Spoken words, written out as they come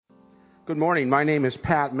Good morning. My name is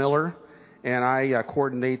Pat Miller, and I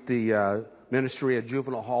coordinate the ministry at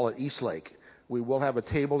Juvenile Hall at Eastlake. We will have a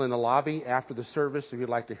table in the lobby after the service. If you'd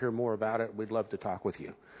like to hear more about it, we'd love to talk with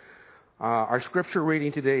you. Our scripture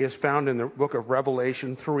reading today is found in the book of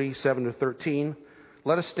Revelation 3, 7 to 13.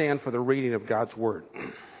 Let us stand for the reading of God's Word.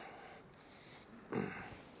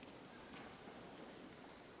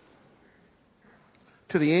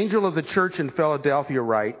 To the angel of the church in Philadelphia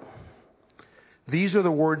write, these are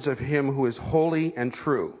the words of him who is holy and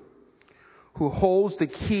true, who holds the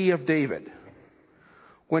key of David.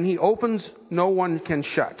 When he opens, no one can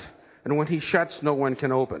shut, and when he shuts, no one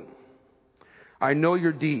can open. I know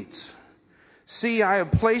your deeds. See, I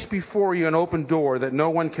have placed before you an open door that no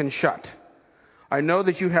one can shut. I know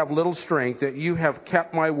that you have little strength, that you have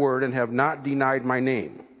kept my word and have not denied my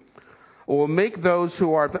name. I will make those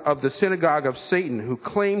who are of the synagogue of Satan, who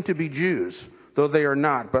claim to be Jews, though they are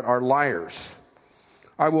not, but are liars.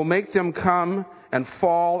 I will make them come and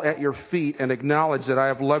fall at your feet and acknowledge that I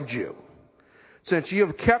have loved you. Since you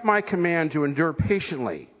have kept my command to endure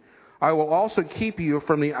patiently, I will also keep you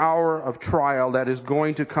from the hour of trial that is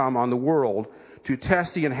going to come on the world to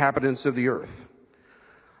test the inhabitants of the earth.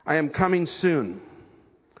 I am coming soon.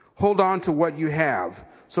 Hold on to what you have,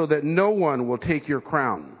 so that no one will take your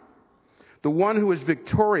crown. The one who is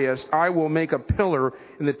victorious, I will make a pillar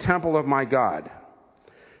in the temple of my God.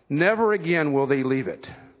 Never again will they leave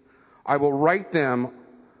it. I will write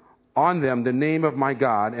on them the name of my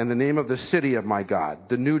God and the name of the city of my God,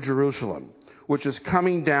 the New Jerusalem, which is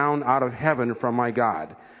coming down out of heaven from my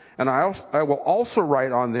God. And I will also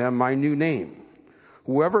write on them my new name.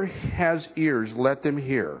 Whoever has ears, let them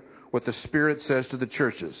hear what the Spirit says to the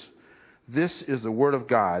churches. This is the word of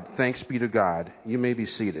God. Thanks be to God. You may be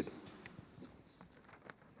seated.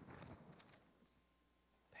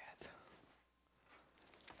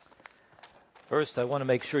 First, I want to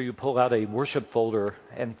make sure you pull out a worship folder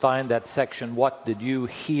and find that section, What Did You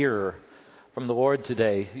Hear from the Lord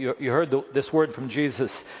Today? You heard this word from Jesus,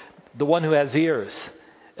 the one who has ears.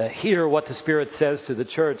 Hear what the Spirit says to the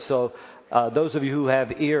church. So those of you who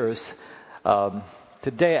have ears,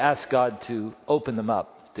 today ask God to open them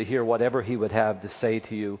up, to hear whatever He would have to say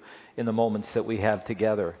to you in the moments that we have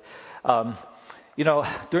together.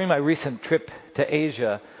 During my recent trip to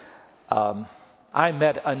Asia, I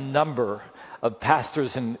met a number of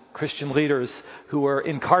pastors and Christian leaders who were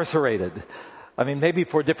incarcerated. I mean, maybe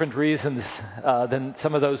for different reasons than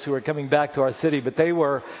some of those who are coming back to our city, but they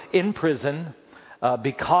were in prison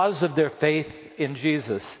because of their faith in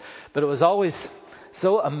Jesus. But it was always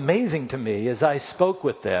so amazing to me as I spoke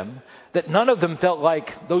with them that none of them felt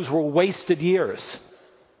like those were wasted years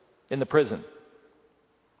in the prison.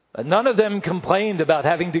 None of them complained about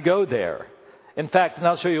having to go there. In fact, and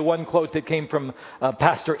I'll show you one quote that came from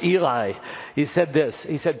Pastor Eli. He said this.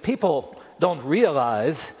 He said, people don't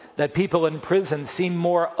realize that people in prison seem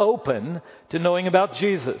more open to knowing about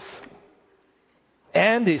Jesus.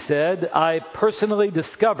 And he said, I personally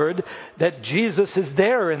discovered that Jesus is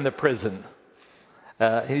there in the prison.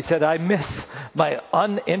 He said, I miss my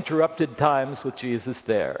uninterrupted times with Jesus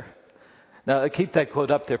there. Now, keep that quote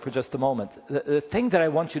up there for just a moment. The thing that I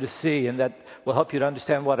want you to see, and that will help you to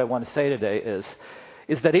understand what I want to say today,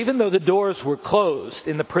 is that even though the doors were closed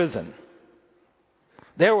in the prison,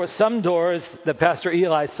 there were some doors that Pastor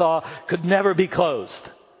Eli saw could never be closed.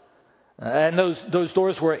 And those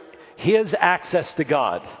doors were his access to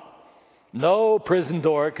God. No prison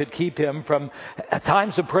door could keep him from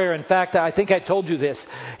times of prayer. In fact, I think I told you this.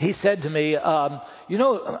 He said to me,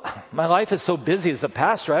 my life is so busy as a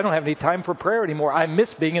pastor, I don't have any time for prayer anymore. I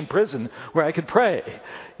miss being in prison where I could pray,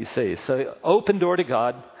 you see. So open door to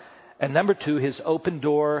God. And number two, his open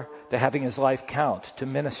door to having his life count, to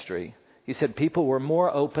ministry. He said people were more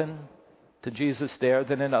open to Jesus there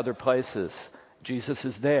than in other places. Jesus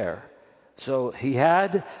is there. So he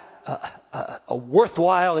had a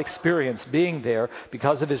worthwhile experience being there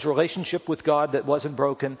because of his relationship with God that wasn't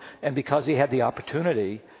broken and because he had the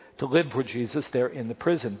opportunity to live for Jesus there in the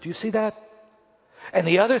prison. Do you see that? And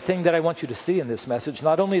the other thing that I want you to see in this message,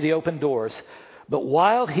 not only the open doors, but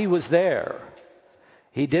while he was there,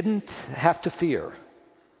 he didn't have to fear.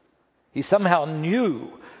 He somehow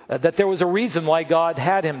knew that there was a reason why God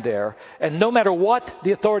had him there. And no matter what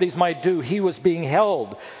the authorities might do, he was being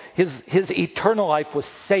held. His eternal life was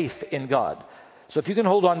safe in God. So if you can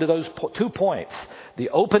hold on to those 2 points, the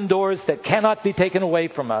open doors that cannot be taken away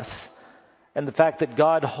from us, and the fact that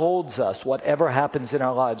God holds us, whatever happens in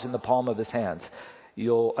our lives, in the palm of his hands,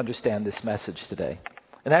 you'll understand this message today.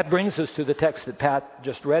 And that brings us to the text that Pat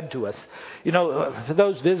just read to us. For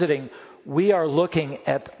those visiting, we are looking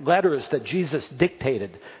at letters that Jesus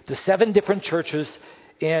dictated to 7 different churches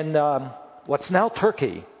in what's now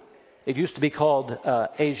Turkey. It used to be called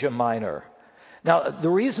Asia Minor. Now, the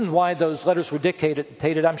reason why those letters were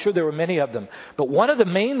dictated, I'm sure there were many of them, but one of the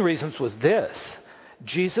main reasons was this.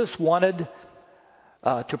 Jesus wanted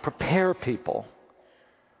to prepare people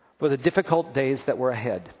for the difficult days that were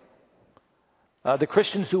ahead. The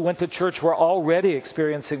Christians who went to church were already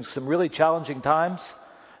experiencing some really challenging times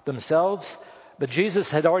themselves, but Jesus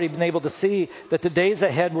had already been able to see that the days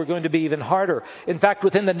ahead were going to be even harder. In fact,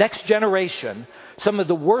 within the next generation, some of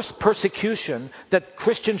the worst persecution that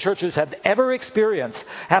Christian churches have ever experienced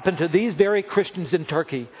happened to these very Christians in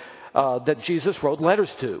Turkey that Jesus wrote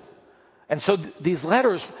letters to. And so these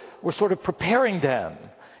letters were sort of preparing them,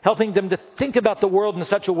 helping them to think about the world in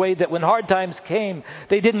such a way that when hard times came,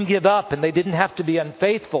 they didn't give up and they didn't have to be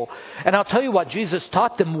unfaithful. And I'll tell you what Jesus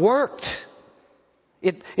taught them worked.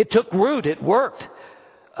 It took root. It worked.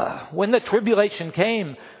 When the tribulation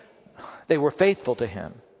came, they were faithful to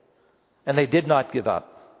Him. And they did not give up.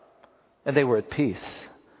 And they were at peace.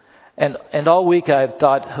 And all week I've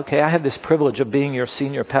thought, okay, I have this privilege of being your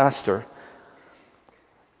senior pastor.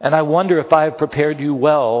 And I wonder if I have prepared you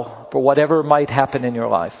well for whatever might happen in your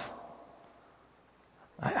life.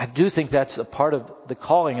 I do think that's a part of the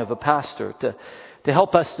calling of a pastor, to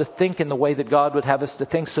help us to think in the way that God would have us to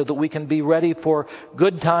think so that we can be ready for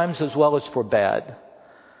good times as well as for bad.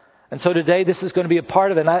 And so today this is going to be a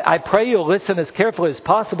part of it. And I pray you'll listen as carefully as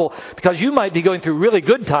possible because you might be going through really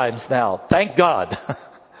good times now. Thank God.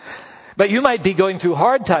 But you might be going through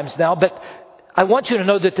hard times now. But I want you to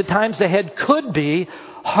know that the times ahead could be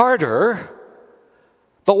harder.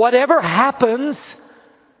 But whatever happens,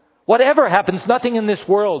 nothing in this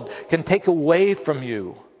world can take away from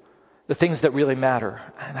you the things that really matter.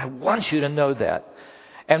 And I want you to know that.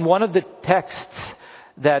 And one of the texts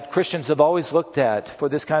that Christians have always looked at for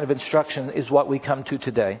this kind of instruction is what we come to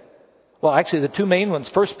today. Well, actually, the two main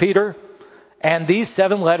ones, 1 Peter and these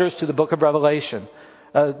 7 letters to the book of Revelation.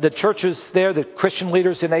 The churches there, the Christian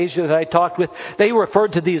leaders in Asia that I talked with, they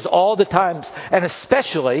referred to these all the times, and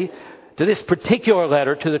especially to this particular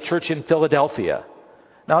letter to the church in Philadelphia.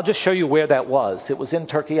 Now, I'll just show you where that was. It was in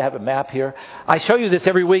Turkey. I have a map here. I show you this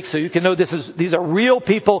every week so you can know these are real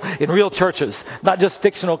people in real churches, not just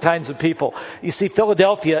fictional kinds of people. You see,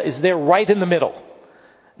 Philadelphia is there right in the middle.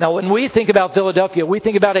 Now, when we think about Philadelphia, we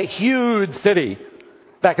think about a huge city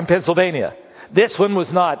back in Pennsylvania. This one was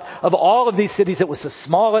not. Of all of these cities, it was the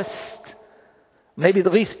smallest, maybe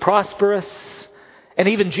the least prosperous. And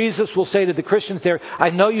even Jesus will say to the Christians there,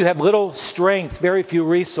 I know you have little strength, very few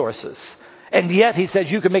resources. And yet, he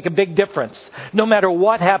says, you can make a big difference no matter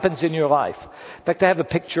what happens in your life. In fact, I have a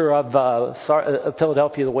picture of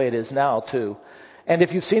Philadelphia the way it is now, too. And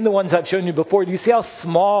if you've seen the ones I've shown you before, do you see how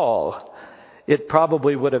small it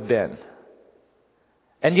probably would have been?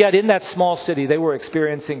 And yet, in that small city, they were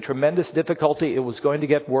experiencing tremendous difficulty. It was going to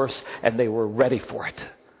get worse, and they were ready for it.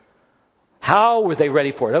 How were they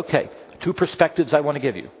ready for it? Okay, 2 perspectives I want to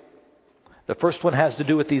give you. The first one has to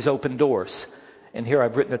do with these open doors. And here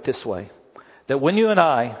I've written it this way. That when you and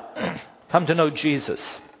I come to know Jesus,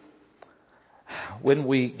 when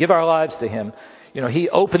we give our lives to Him, He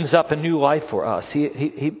opens up a new life for us.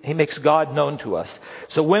 He makes God known to us.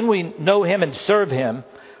 So when we know Him and serve Him,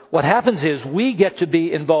 what happens is we get to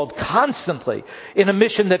be involved constantly in a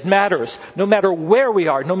mission that matters, no matter where we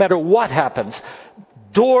are, no matter what happens.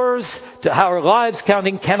 Doors to our lives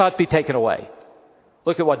counting cannot be taken away.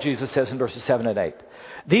 Look at what Jesus says in verses 7 and 8.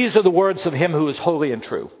 These are the words of Him who is holy and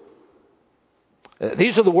true.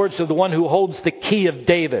 These are the words of the one who holds the key of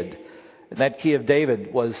David. And that key of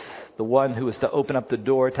David was the one who was to open up the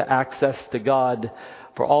door to access to God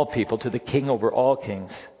for all people, to the King over all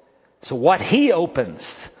kings. So what He opens,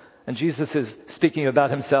 and Jesus is speaking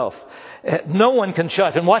about Himself, no one can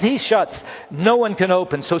shut. And what He shuts, no one can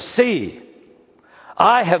open. So see,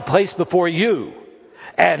 I have placed before you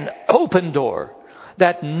an open door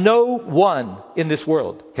that no one in this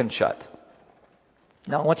world can shut.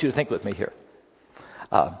 Now I want you to think with me here.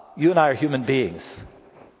 You and I are human beings.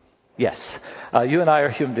 Yes, you and I are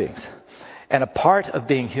human beings. And a part of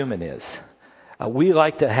being human is we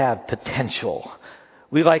like to have potential.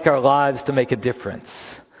 We like our lives to make a difference.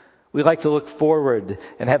 We like to look forward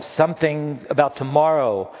and have something about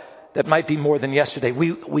tomorrow that might be more than yesterday.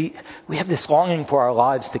 We have this longing for our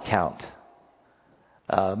lives to count.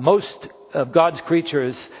 Most of God's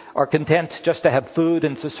creatures are content just to have food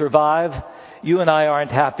and to survive. You and I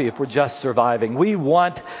aren't happy if we're just surviving. We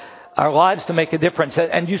want our lives to make a difference.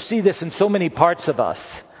 And you see this in so many parts of us.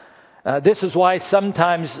 This is why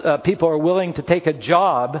sometimes people are willing to take a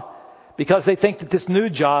job because they think that this new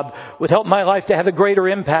job would help my life to have a greater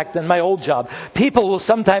impact than my old job. People will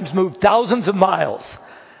sometimes move thousands of miles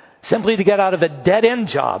simply to get out of a dead-end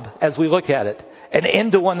job, as we look at it, and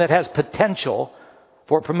into one that has potential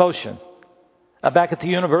for promotion. Back at the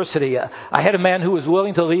university, I had a man who was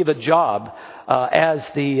willing to leave a job as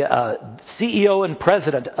the CEO and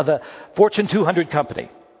president of a Fortune 200 company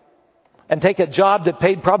and take a job that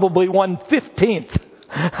paid probably 1/15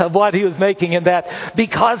 of what he was making in that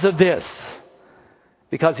because of this.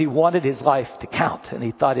 Because he wanted his life to count, and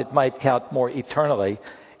he thought it might count more eternally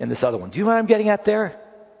in this other one. Do you know what I'm getting at there?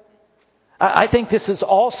 I think this is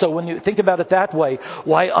also, when you think about it that way,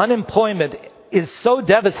 why unemployment is so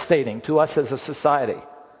devastating to us as a society.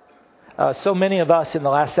 So many of us in the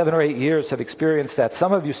last 7 or 8 years have experienced that.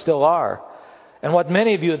 Some of you still are. And what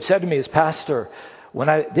many of you have said to me is, Pastor, when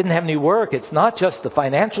I didn't have any work, it's not just the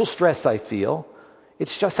financial stress I feel.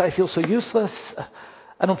 It's just I feel so useless.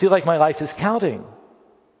 I don't feel like my life is counting.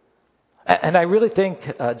 And I really think,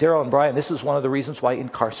 Daryl and Brian, this is one of the reasons why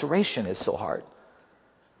incarceration is so hard.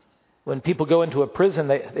 When people go into a prison,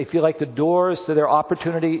 they feel like the doors to their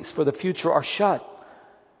opportunities for the future are shut.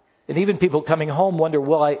 And even people coming home wonder,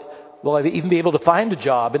 will I even be able to find a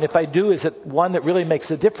job? And if I do, is it one that really makes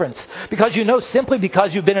a difference? Because simply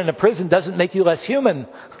because you've been in a prison doesn't make you less human.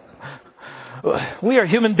 We are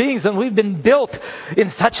human beings, and we've been built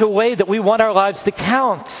in such a way that we want our lives to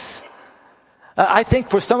count. I think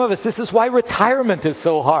for some of us, this is why retirement is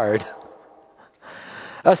so hard.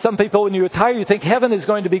 Some people, when you retire, you think heaven is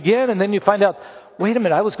going to begin, and then you find out, wait a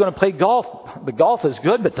minute, I was going to play golf. But golf is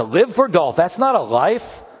good, but to live for golf, that's not a life.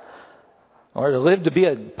 Or to live to be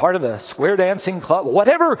a part of a square dancing club.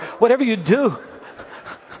 Whatever you do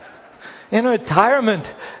in retirement.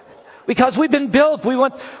 Because we've been built, we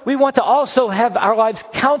want to also have our lives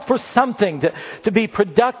count for something, to be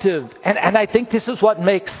productive. And I think this is what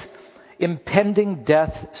makes impending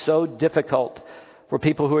death so difficult for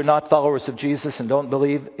people who are not followers of Jesus and don't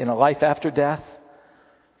believe in a life after death.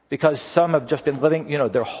 Because some have just been living,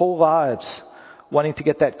 their whole lives wanting to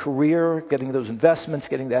get that career, getting those investments,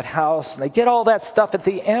 getting that house. And they get all that stuff at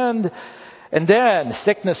the end. And then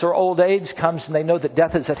sickness or old age comes and they know that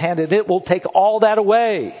death is at hand, and it will take all that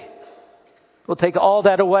away. It will take all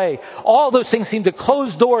that away. All those things seem to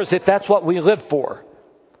close doors if that's what we live for.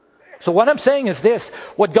 So what I'm saying is this: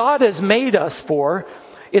 what God has made us for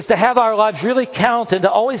is to have our lives really count and to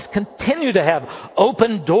always continue to have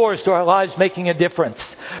open doors to our lives making a difference.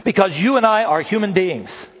 Because you and I are human beings.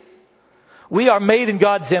 We are made in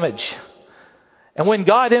God's image. And when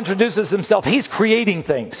God introduces himself, he's creating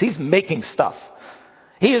things. He's making stuff.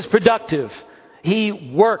 He is productive. He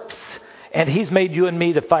works. And he's made you and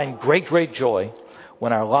me to find great, great joy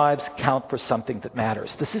when our lives count for something that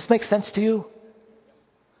matters. Does this make sense to you?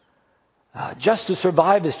 Just to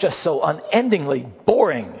survive is just so unendingly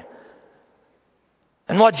boring.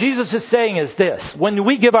 And what Jesus is saying is this: when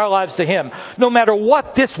we give our lives to him, no matter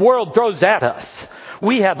what this world throws at us,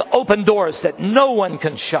 we have open doors that no one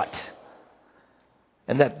can shut.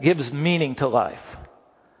 And that gives meaning to life.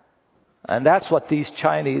 And that's what these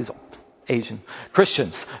Chinese, Asian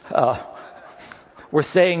Christians were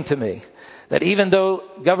saying to me. That even though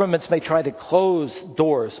governments may try to close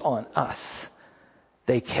doors on us,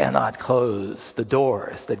 they cannot close the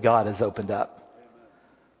doors that God has opened up.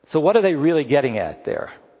 So what are they really getting at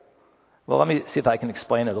there? Well, let me see if I can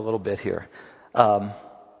explain it a little bit here.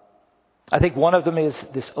 I think one of them is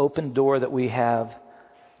this open door that we have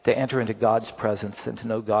to enter into God's presence and to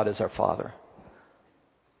know God as our Father.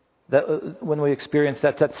 That when we experience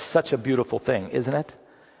that, that's such a beautiful thing, isn't it?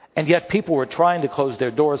 And yet people were trying to close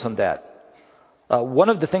their doors on that. One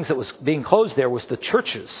of the things that was being closed there was the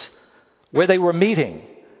churches where they were meeting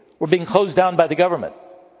were being closed down by the government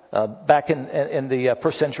back in the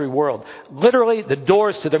first century world. Literally, the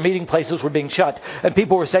doors to their meeting places were being shut. And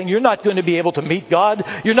people were saying, you're not going to be able to meet God.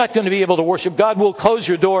 You're not going to be able to worship God. We'll close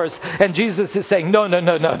your doors. And Jesus is saying,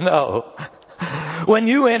 no. When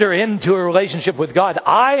you enter into a relationship with God,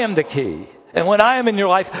 I am the key. And when I am in your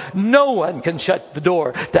life, no one can shut the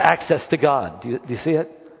door to access to God. Do you see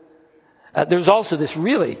it? There's also this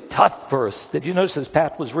really tough verse that you notice as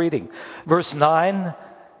Pat was reading. Verse 9,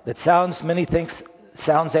 that many think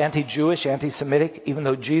sounds anti-Jewish, anti-Semitic, even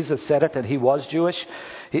though Jesus said it and he was Jewish.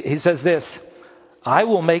 He says this: I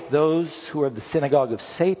will make those who are of the synagogue of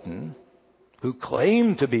Satan, who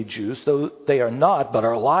claim to be Jews, though they are not, but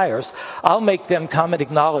are liars, I'll make them come and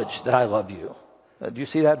acknowledge that I love you. Do you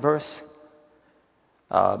see that verse?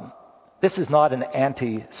 This is not an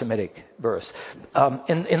anti-Semitic verse.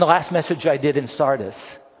 In the last message I did in Sardis,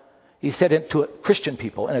 he said it to Christian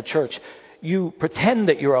people in a church, you pretend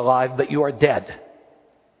that you're alive, but you are dead.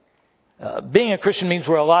 Being a Christian means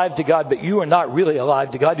we're alive to God, but you are not really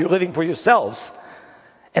alive to God. You're living for yourselves.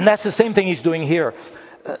 And that's the same thing he's doing here.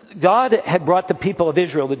 God had brought the people of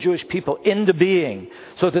Israel, the Jewish people, into being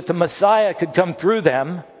so that the Messiah could come through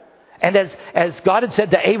them. And as God had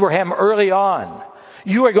said to Abraham early on,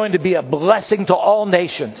 you are going to be a blessing to all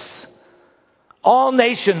nations. All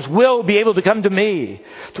nations will be able to come to me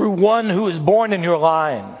through one who is born in your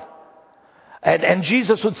line. And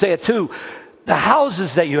Jesus would say it too. The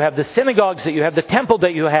houses that you have, the synagogues that you have, the temple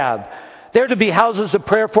that you have, they're to be houses of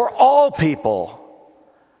prayer for all people.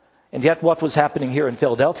 And yet what was happening here in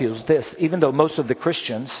Philadelphia was this. Even though most of the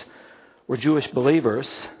Christians were Jewish believers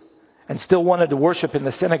and still wanted to worship in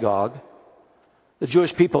the synagogue, the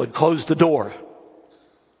Jewish people had closed the door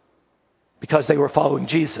because they were following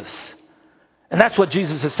Jesus. And that's what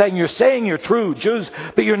Jesus is saying. You're saying you're true Jews,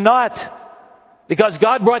 but you're not. Because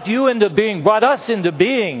God brought us into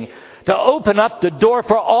being to open up the door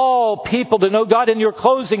for all people to know God, and you're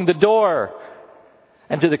closing the door.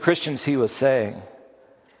 And to the Christians he was saying,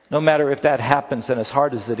 no matter if that happens, and as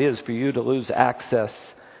hard as it is for you to lose access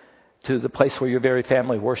to the place where your very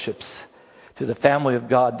family worships, to the family of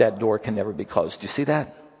God, that door can never be closed. Do you see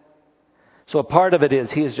that? So a part of it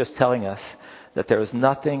is he is just telling us that there is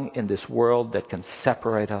nothing in this world that can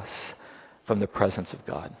separate us from the presence of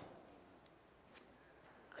God.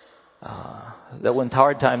 That when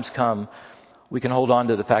hard times come, we can hold on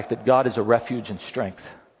to the fact that God is a refuge and strength.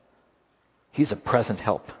 He's a present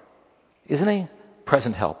help. Isn't he?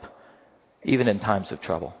 Present help, even in times of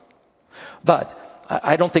trouble. But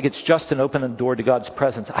I don't think it's just an open door to God's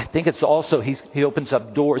presence. I think it's also he opens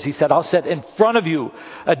up doors. He said, I'll set in front of you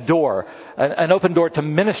a door, an open door to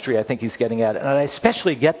ministry, I think he's getting at. And I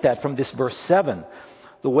especially get that from this verse 7,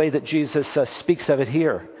 the way that Jesus speaks of it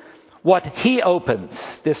here. What he opens,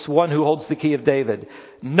 this one who holds the key of David,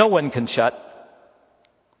 no one can shut.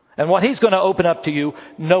 And what he's going to open up to you,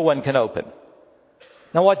 no one can open.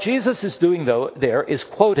 Now what Jesus is doing, though, there is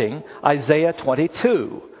quoting Isaiah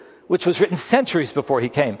 22, which was written centuries before he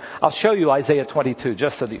came. I'll show you Isaiah 22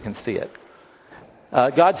 just so that you can see it.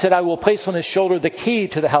 God said, I will place on his shoulder the key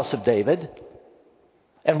to the house of David.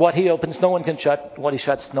 And what he opens, no one can shut. What he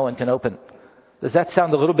shuts, no one can open. Does that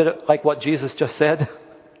sound a little bit like what Jesus just said?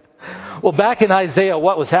 Well, back in Isaiah,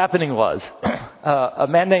 what was happening was a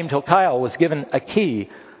man named Hilkiah was given a key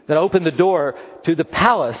that opened the door to the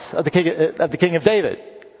palace of the king of David.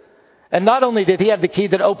 And not only did he have the key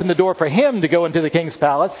that opened the door for him to go into the king's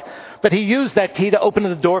palace, but he used that key to open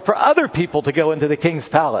the door for other people to go into the king's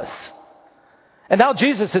palace. And now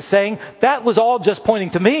Jesus is saying, that was all just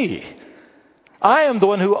pointing to me. I am the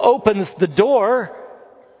one who opens the door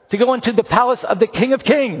to go into the palace of the King of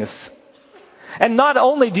Kings. And not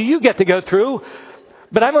only do you get to go through,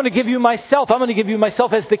 but I'm going to give you myself. I'm going to give you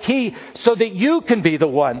myself as the key so that you can be the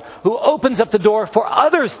one who opens up the door for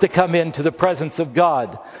others to come into the presence of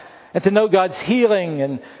God and to know God's healing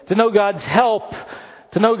and to know God's help,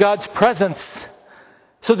 to know God's presence.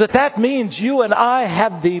 So that means you and I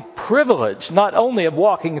have the privilege not only of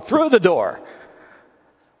walking through the door,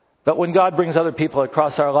 but when God brings other people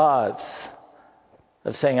across our lives,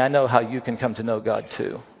 of saying, I know how you can come to know God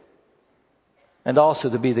too. And also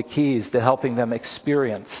to be the keys to helping them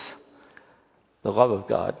experience the love of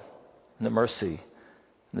God and the mercy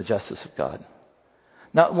and the justice of God.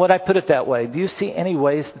 Now, when I put it that way, do you see any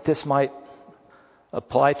ways that this might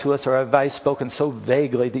apply to us? Or have I spoken so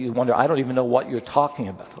vaguely that you wonder, I don't even know what you're talking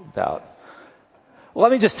about? Well,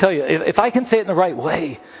 let me just tell you, if I can say it in the right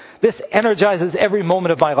way, this energizes every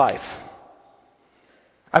moment of my life.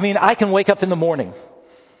 I mean, I can wake up in the morning,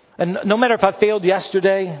 and no matter if I failed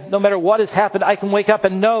yesterday, no matter what has happened, I can wake up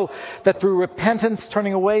and know that through repentance,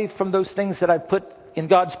 turning away from those things that I've put in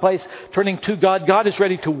God's place, turning to God, God is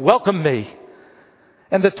ready to welcome me.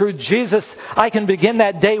 And that through Jesus, I can begin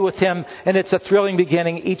that day with Him, and it's a thrilling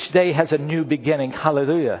beginning. Each day has a new beginning.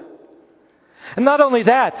 Hallelujah. And not only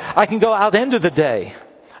that, I can go out into the day,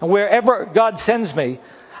 and wherever God sends me,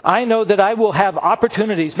 I know that I will have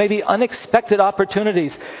opportunities, maybe unexpected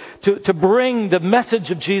opportunities, to bring the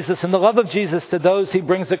message of Jesus and the love of Jesus to those He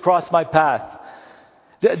brings across my path.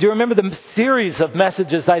 Do you remember the series of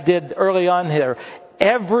messages I did early on here?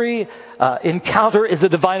 Every encounter is a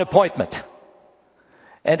divine appointment.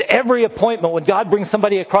 And every appointment, when God brings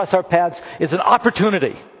somebody across our paths, is an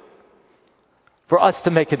opportunity for us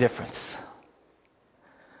to make a difference.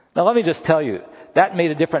 Now let me just tell you, that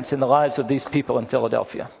made a difference in the lives of these people in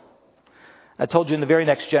Philadelphia. I told you in the very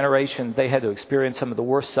next generation, they had to experience some of the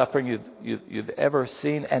worst suffering you've ever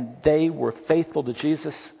seen, and they were faithful to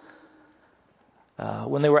Jesus.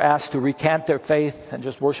 When they were asked to recant their faith and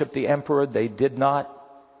just worship the emperor, they did not.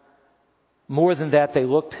 More than that, they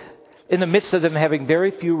looked, in the midst of them having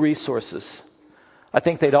very few resources, I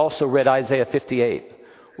think they'd also read Isaiah 58,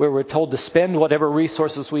 where we're told to spend whatever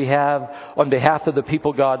resources we have on behalf of the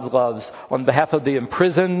people God loves, on behalf of the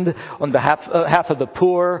imprisoned, on behalf of the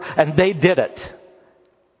poor, and they did it.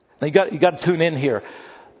 Now you got to tune in here.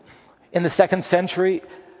 In the 2nd century,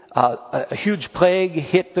 a huge plague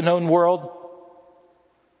hit the known world.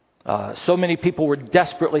 So many people were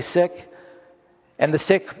desperately sick, and the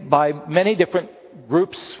sick, by many different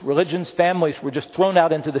groups, religions, families, were just thrown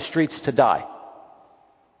out into the streets to die.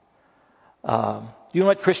 You know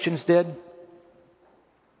what Christians did?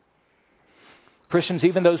 Christians,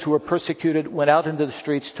 even those who were persecuted, went out into the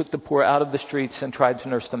streets, took the poor out of the streets, and tried to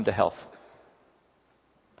nurse them to health.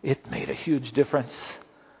 It made a huge difference.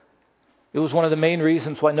 It was one of the main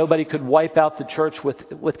reasons why nobody could wipe out the church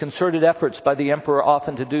with concerted efforts by the emperor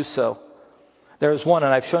often to do so. There was one,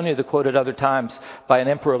 and I've shown you the quote at other times, by an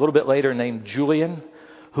emperor a little bit later named Julian,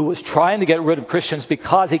 who was trying to get rid of Christians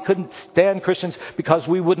because he couldn't stand Christians because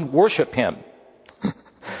we wouldn't worship him.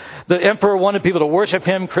 The emperor wanted people to worship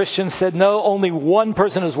him. Christians said, no, only one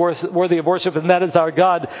person is worthy of worship, and that is our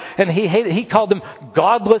God. And he called them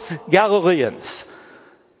godless Galileans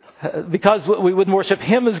because we wouldn't worship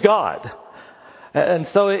him as God. And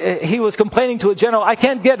so he was complaining to a general, I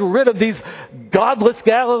can't get rid of these godless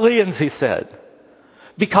Galileans, he said,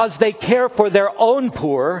 because they care for their own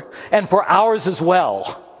poor and for ours as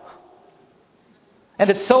well.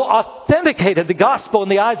 And it's so authenticated, the gospel, in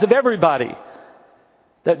the eyes of everybody,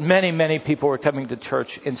 that many, many people were coming to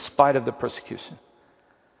church in spite of the persecution.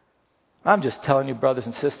 I'm just telling you, brothers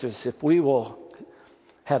and sisters, if we will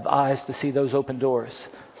have eyes to see those open doors,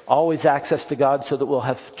 always access to God so that we'll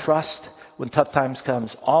have trust when tough times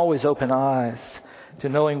comes, always open eyes to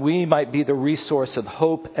knowing we might be the resource of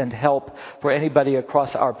hope and help for anybody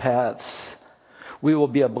across our paths, we will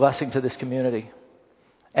be a blessing to this community,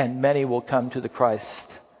 and many will come to the Christ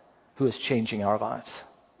who is changing our lives.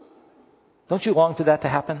 Don't you long for that to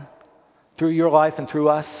happen through your life and through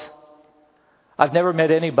us? I've never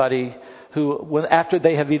met anybody who, after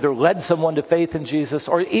they have either led someone to faith in Jesus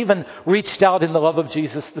or even reached out in the love of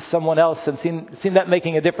Jesus to someone else and seen that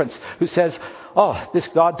making a difference, who says, oh, this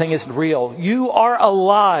God thing isn't real. You are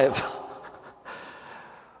alive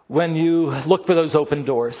when you look for those open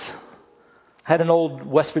doors. I had an old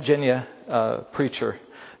West Virginia preacher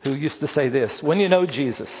who used to say this: when you know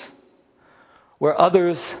Jesus, where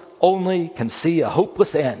others only can see a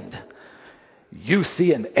hopeless end, you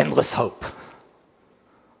see an endless hope.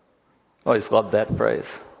 I always loved that phrase,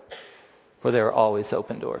 for there are always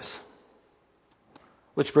open doors.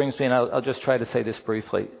 Which brings me, and I'll just try to say this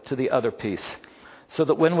briefly, to the other piece. So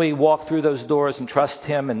that when we walk through those doors and trust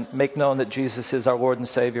Him and make known that Jesus is our Lord and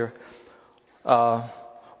Savior,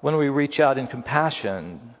 when we reach out in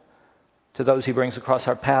compassion to those He brings across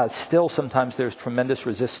our paths, still sometimes there's tremendous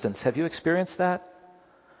resistance. Have you experienced that?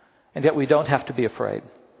 And yet we don't have to be afraid.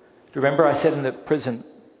 Do you remember I said in the prison,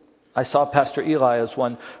 I saw Pastor Eli as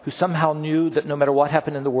one who somehow knew that no matter what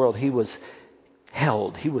happened in the world, he was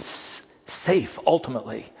held. He was safe,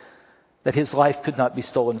 ultimately, that his life could not be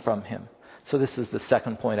stolen from him. So this is the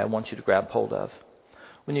second point I want you to grab hold of.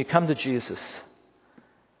 When you come to Jesus,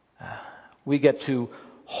 we get to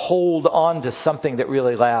hold on to something that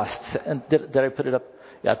really lasts. And did I put it up?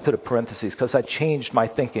 Yeah, I put a parenthesis because I changed my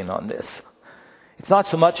thinking on this. It's not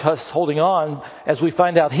so much us holding on as we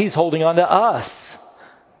find out He's holding on to us.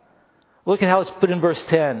 Look at how it's put in verse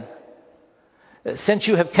 10. Since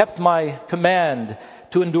you have kept my command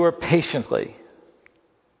to endure patiently,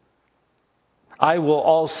 I will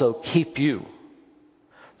also keep you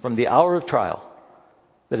from the hour of trial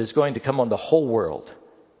that is going to come on the whole world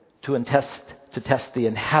to test the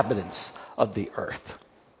inhabitants of the earth.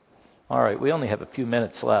 All right, we only have a few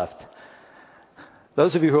minutes left.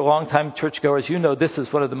 Those of you who are longtime churchgoers, you know this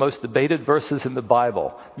is one of the most debated verses in the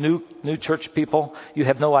Bible. New church people, you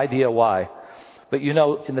have no idea why. But you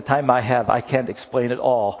know, in the time I have, I can't explain it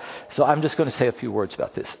all. So I'm just going to say a few words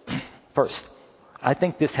about this. First, I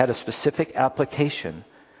think this had a specific application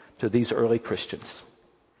to these early Christians.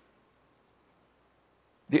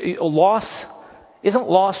 Isn't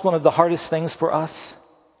loss one of the hardest things for us?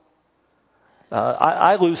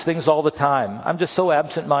 I lose things all the time. I'm just so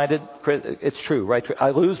absent-minded. It's true, right?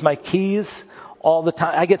 I lose my keys all the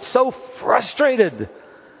time. I get so frustrated.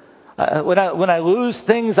 When I lose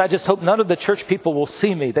things, I just hope none of the church people will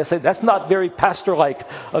see me. They say, that's not very pastor-like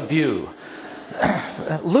of you.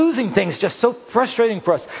 Losing things is just so frustrating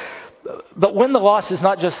for us. But when the loss is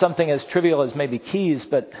not just something as trivial as maybe keys,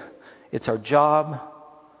 but it's our job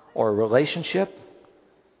or a relationship,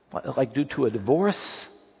 like due to a divorce,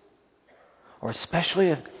 or especially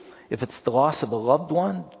if it's the loss of a loved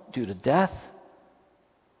one due to death.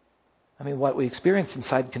 I mean, what we experience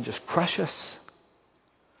inside can just crush us.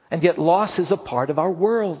 And yet loss is a part of our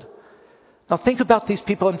world. Now think about these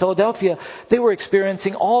people in Philadelphia. They were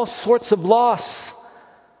experiencing all sorts of loss.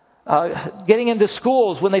 Getting into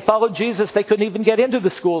schools. When they followed Jesus, they couldn't even get into the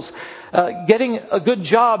schools. Getting a good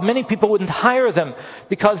job, many people wouldn't hire them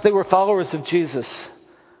because they were followers of Jesus.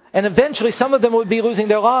 And eventually some of them would be losing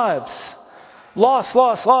their lives. Loss,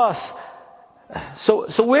 loss, loss.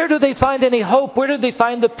 So where do they find any hope? Where do they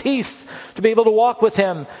find the peace to be able to walk with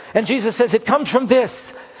Him? And Jesus says, it comes from this,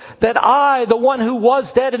 that I, the one who was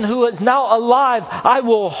dead and who is now alive, I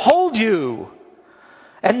will hold you.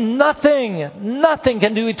 And nothing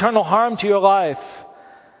can do eternal harm to your life.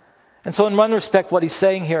 And so in one respect, what He's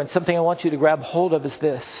saying here, and something I want you to grab hold of is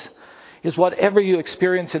this, is whatever you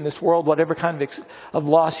experience in this world, whatever kind of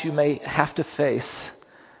loss you may have to face,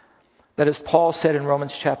 that as Paul said in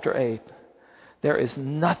Romans chapter 8, there is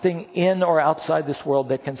nothing in or outside this world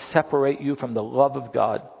that can separate you from the love of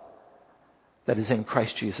God that is in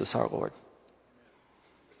Christ Jesus our Lord.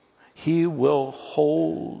 He will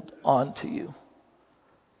hold on to you,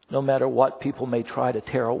 no matter what people may try to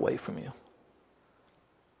tear away from you.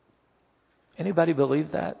 Anybody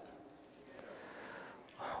believe that?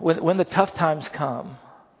 When the tough times come,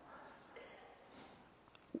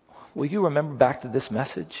 will you remember back to this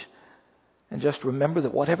message? And just remember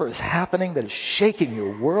that whatever is happening that is shaking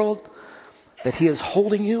your world, that He is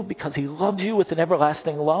holding you because He loves you with an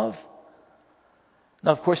everlasting love.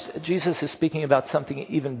 Now, of course, Jesus is speaking about something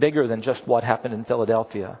even bigger than just what happened in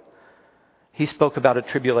Philadelphia. He spoke about a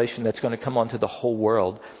tribulation that's going to come onto the whole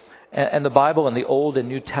world. And the Bible in the Old and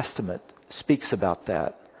New Testament speaks about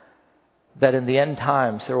that. That in the end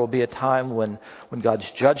times, there will be a time when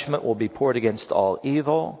God's judgment will be poured against all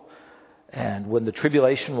evil. And when the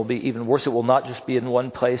tribulation will be even worse, it will not just be in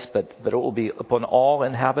one place, but it will be upon all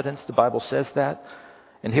inhabitants. The Bible says that.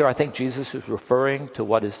 And here I think Jesus is referring to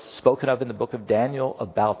what is spoken of in the book of Daniel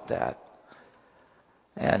about that.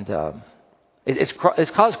 And it's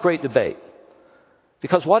caused great debate.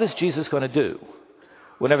 Because what is Jesus going to do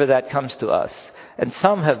whenever that comes to us? And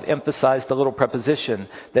some have emphasized the little preposition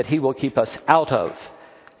that He will keep us out of,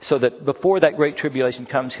 so that before that great tribulation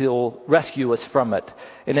comes, He'll rescue us from it.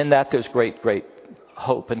 And in that there's great, great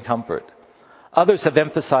hope and comfort. Others have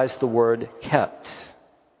emphasized the word kept,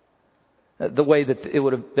 the way that it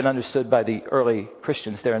would have been understood by the early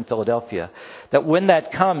Christians there in Philadelphia. That when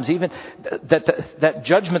that comes, even that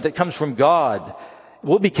judgment that comes from God,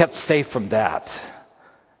 we'll be kept safe from that.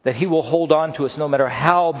 That He will hold on to us no matter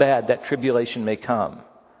how bad that tribulation may come.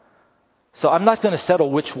 So I'm not going to settle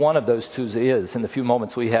which one of those two is in the few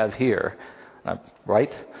moments we have here.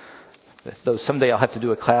 Right? Though someday I'll have to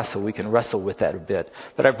do a class so we can wrestle with that a bit.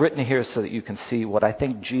 But I've written here so that you can see what I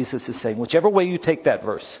think Jesus is saying. Whichever way you take that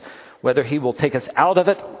verse, whether He will take us out of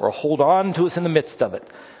it or hold on to us in the midst of it,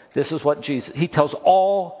 this is what He tells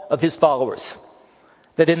all of His followers.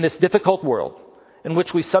 That in this difficult world, in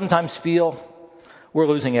which we sometimes feel we're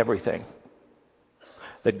losing everything,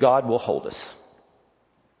 that God will hold us.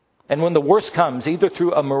 And when the worst comes, either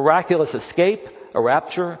through a miraculous escape, a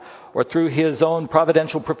rapture, or through His own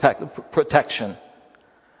providential protection,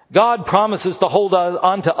 God promises to hold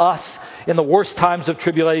on to us in the worst times of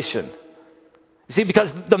tribulation. You see,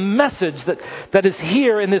 because the message that is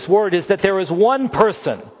here in this word is that there is one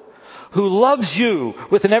person who loves you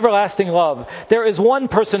with an everlasting love. There is one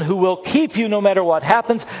person who will keep you no matter what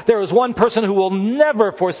happens. There is one person who will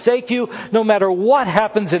never forsake you no matter what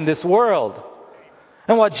happens in this world.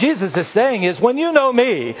 And what Jesus is saying is, when you know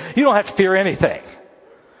me, you don't have to fear anything.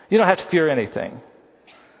 You don't have to fear anything.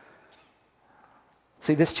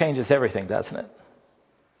 See, this changes everything, doesn't it?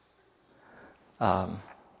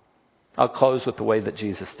 I'll close with the way that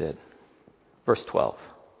Jesus did. Verse 12.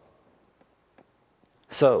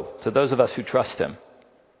 So, to those of us who trust Him,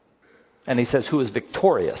 and He says, who is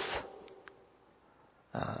victorious,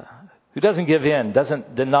 who doesn't give in,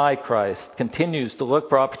 doesn't deny Christ, continues to look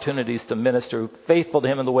for opportunities to minister, faithful to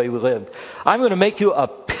Him in the way we live. I'm going to make you a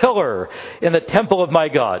pillar in the temple of my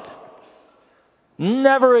God.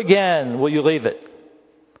 Never again will you leave it.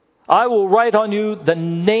 I will write on you the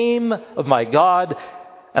name of my God,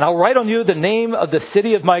 and I'll write on you the name of the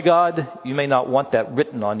city of my God. You may not want that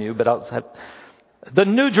written on you, but I'll have the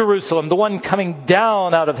New Jerusalem, the one coming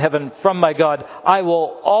down out of heaven from my God. I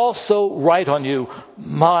will also write on you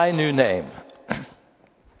my new name.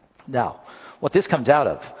 Now, what this comes out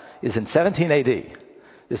of is in 17 AD,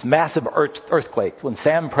 this massive earthquake. When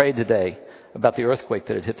Sam prayed today about the earthquake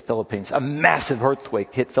that had hit the Philippines, a massive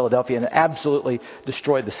earthquake hit Philadelphia and absolutely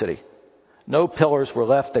destroyed the city. No pillars were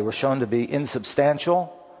left. They were shown to be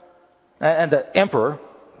insubstantial. And the emperor,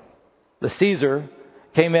 the Caesar,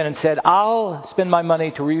 came in and said, I'll spend my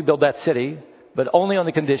money to rebuild that city, but only on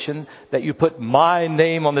the condition that you put my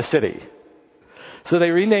name on the city. So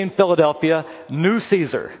they renamed Philadelphia New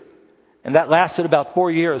Caesar. And that lasted about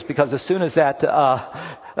 4 years, because as soon as that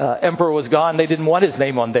emperor was gone, they didn't want his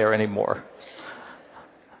name on there anymore.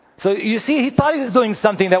 So you see, he thought he was doing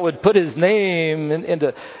something that would put his name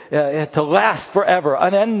into to last forever,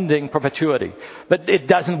 unending perpetuity. But it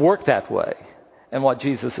doesn't work that way. And what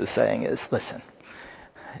Jesus is saying is, listen,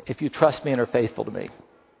 if you trust me and are faithful to me,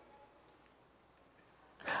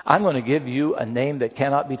 I'm going to give you a name that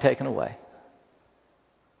cannot be taken away.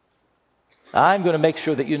 I'm going to make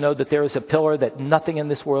sure that you know that there is a pillar that nothing in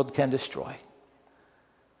this world can destroy.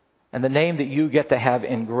 And the name that you get to have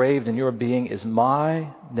engraved in your being is my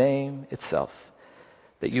name itself.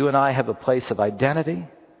 That you and I have a place of identity.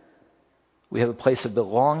 We have a place of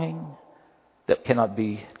belonging that cannot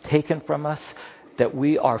be taken from us. That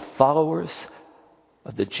we are followers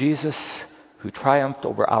of the Jesus who triumphed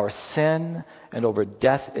over our sin and over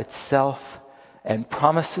death itself, and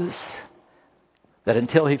promises that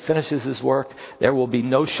until he finishes his work, there will be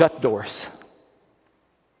no shut doors.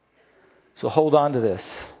 So hold on to this.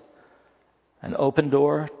 An open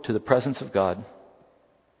door to the presence of God.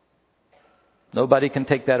 Nobody can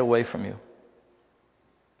take that away from you.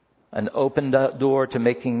 An open door to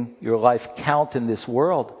making your life count in this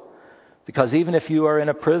world. Because even if you are in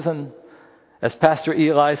a prison, as Pastor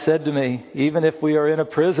Eli said to me, even if we are in a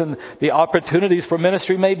prison, the opportunities for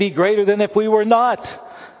ministry may be greater than if we were not.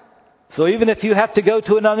 So even if you have to go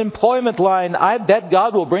to an unemployment line, I bet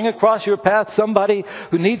God will bring across your path somebody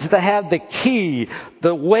who needs to have the key,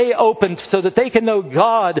 the way opened so that they can know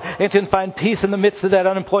God and can find peace in the midst of that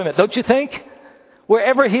unemployment. Don't you think?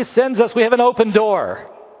 Wherever he sends us, we have an open door.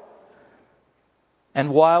 And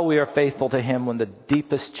while we are faithful to him, when the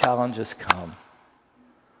deepest challenges come,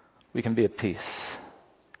 we can be at peace.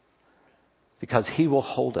 Because he will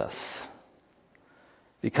hold us.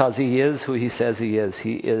 Because he is who he says he is.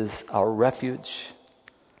 He is our refuge.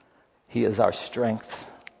 He is our strength.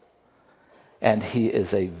 And he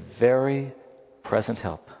is a very present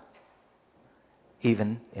help,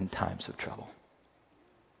 even in times of trouble.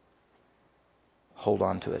 Hold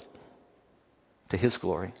on to it. To his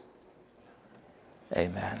glory.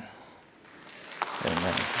 Amen.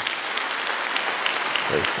 Amen.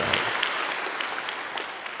 Praise God.